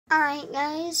Alright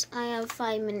guys, I have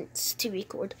 5 minutes to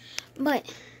record,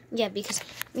 but yeah, because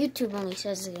YouTube only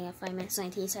says I have 5 minutes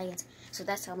 19 seconds, so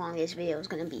that's how long this video is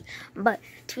going to be. But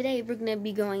today we're going to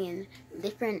be going in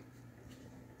different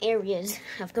areas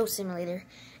of Goat Simulator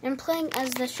and playing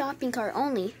as the shopping cart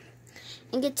only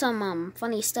and get some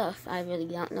funny stuff. I really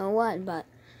don't know what, but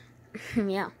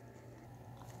yeah.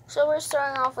 So we're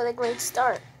starting off with a great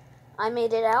start. I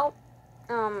made it out,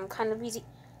 kind of easy.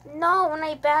 No, when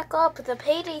I back up, the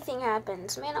payday thing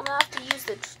happens. Man, I'm gonna have to use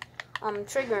the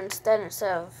trigger instead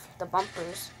of the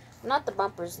bumpers. Not the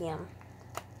bumpers, the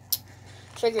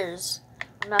triggers.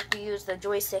 I'm gonna have to use the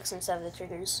joysticks instead of the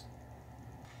triggers.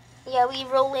 Yeah, we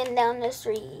rolling down the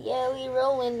street. Yeah, we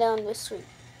rolling down the street.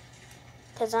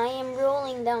 Cause I am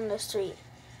rolling down the street.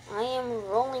 I am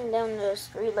rolling down the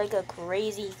street like a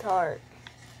crazy cart.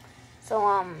 So,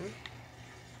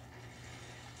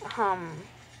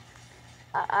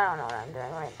 I don't know what I'm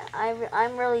doing right now.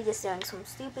 I'm really just doing some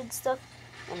stupid stuff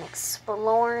and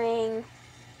exploring.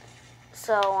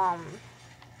 So,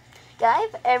 yeah, I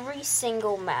have every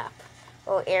single map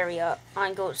or area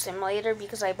on Goat Simulator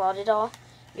because I bought it all.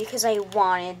 Because I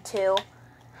wanted to.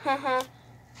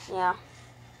 Yeah.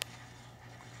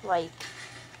 Like,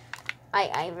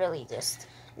 I really just...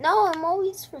 No, I'm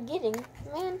always forgetting,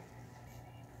 man.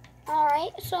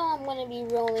 Alright, so I'm gonna be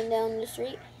rolling down the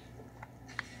street.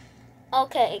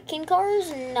 Okay, can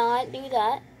cars not do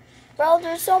that? Bro,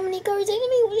 there's so many cars hitting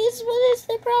me. What is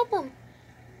the problem?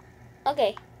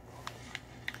 Okay.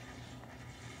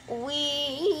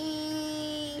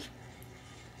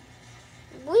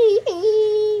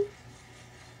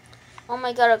 Oh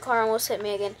my god, a car almost hit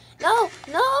me again. No!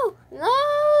 No! No!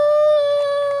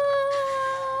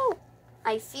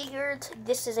 I figured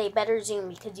this is a better zoom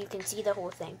because you can see the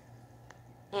whole thing.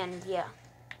 And yeah.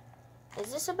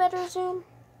 Is this a better zoom?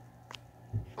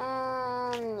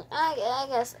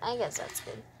 I guess that's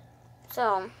good.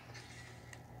 So,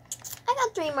 I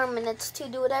got 3 more minutes to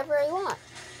do whatever I want.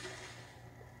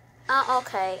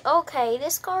 Okay,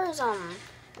 this car is,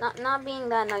 not being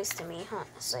that nice to me, huh?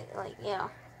 So, like, yeah.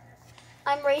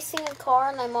 I'm racing a car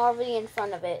and I'm already in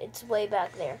front of it. It's way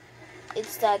back there.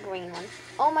 It's that green one.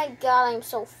 Oh my god, I'm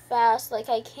so fast. Like,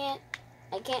 I can't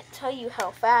tell you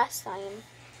how fast I am.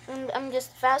 I'm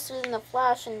just faster than the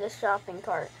Flash in this shopping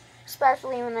cart.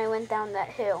 Especially when I went down that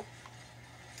hill.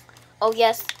 Oh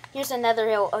yes, here's another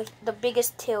hill, the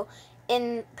biggest hill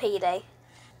in Payday.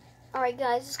 Alright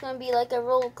guys, it's going to be like a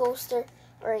roller coaster.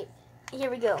 Alright,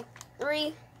 here we go.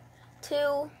 3,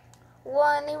 2,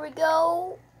 1, here we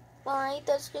go. Alright,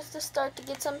 that's just the start to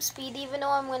get some speed, even though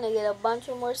I'm going to get a bunch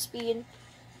of more speed.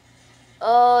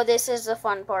 Oh, this is the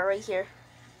fun part right here.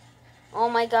 Oh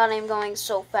my god, I'm going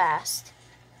so fast.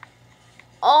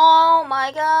 Oh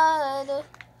my god.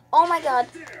 Oh my god.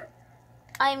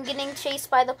 I'm getting chased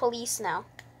by the police now.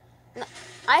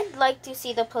 I'd like to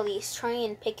see the police try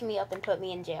and pick me up and put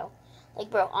me in jail. Like,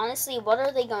 bro, honestly, what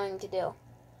are they going to do?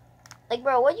 Like,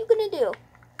 bro, what are you gonna do?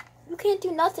 You can't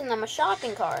do nothing. I'm a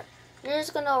shopping cart. You're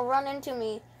just gonna run into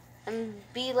me and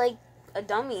be like a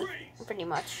dummy, pretty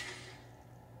much.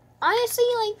 Honestly,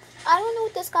 like, I don't know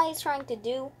what this guy is trying to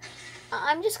do.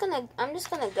 I'm just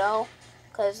gonna go,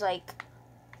 cause like,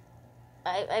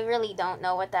 I really don't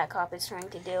know what that cop is trying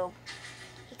to do.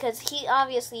 Because he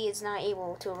obviously is not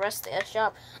able to arrest a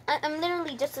shop. I'm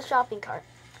literally just a shopping cart.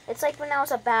 It's like when I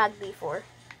was a bag before.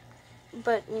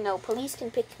 But, you know, police can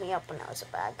pick me up when I was a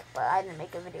bag. But I didn't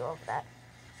make a video of that.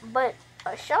 But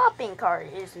a shopping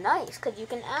cart is nice. Because you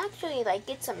can actually, like,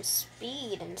 get some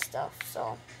speed and stuff.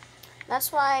 So,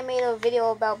 that's why I made a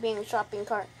video about being a shopping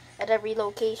cart at every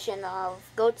location of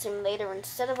Goat Simulator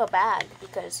instead of a bag.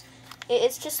 Because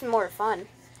it's just more fun,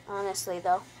 honestly,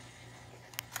 though.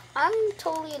 I'm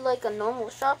totally like a normal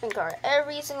shopping cart.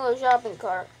 Every single shopping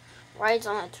cart rides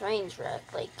on a train track.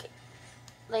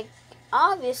 Like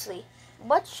obviously,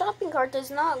 what shopping cart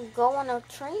does not go on a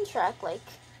train track? Like,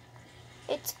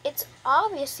 it's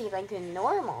obviously like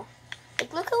normal.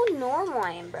 Like, look how normal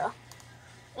I am, bro.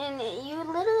 And you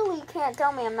literally can't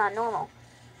tell me I'm not normal.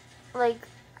 Like,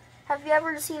 have you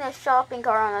ever seen a shopping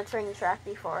cart on a train track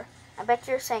before? I bet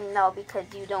you're saying no because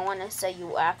you don't want to say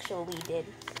you actually did.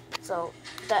 So,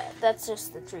 that's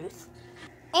just the truth.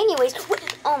 Anyways,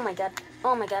 oh my god,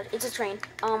 it's a train.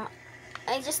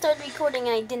 I just started recording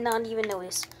and I did not even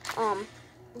notice.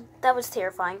 That was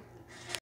terrifying.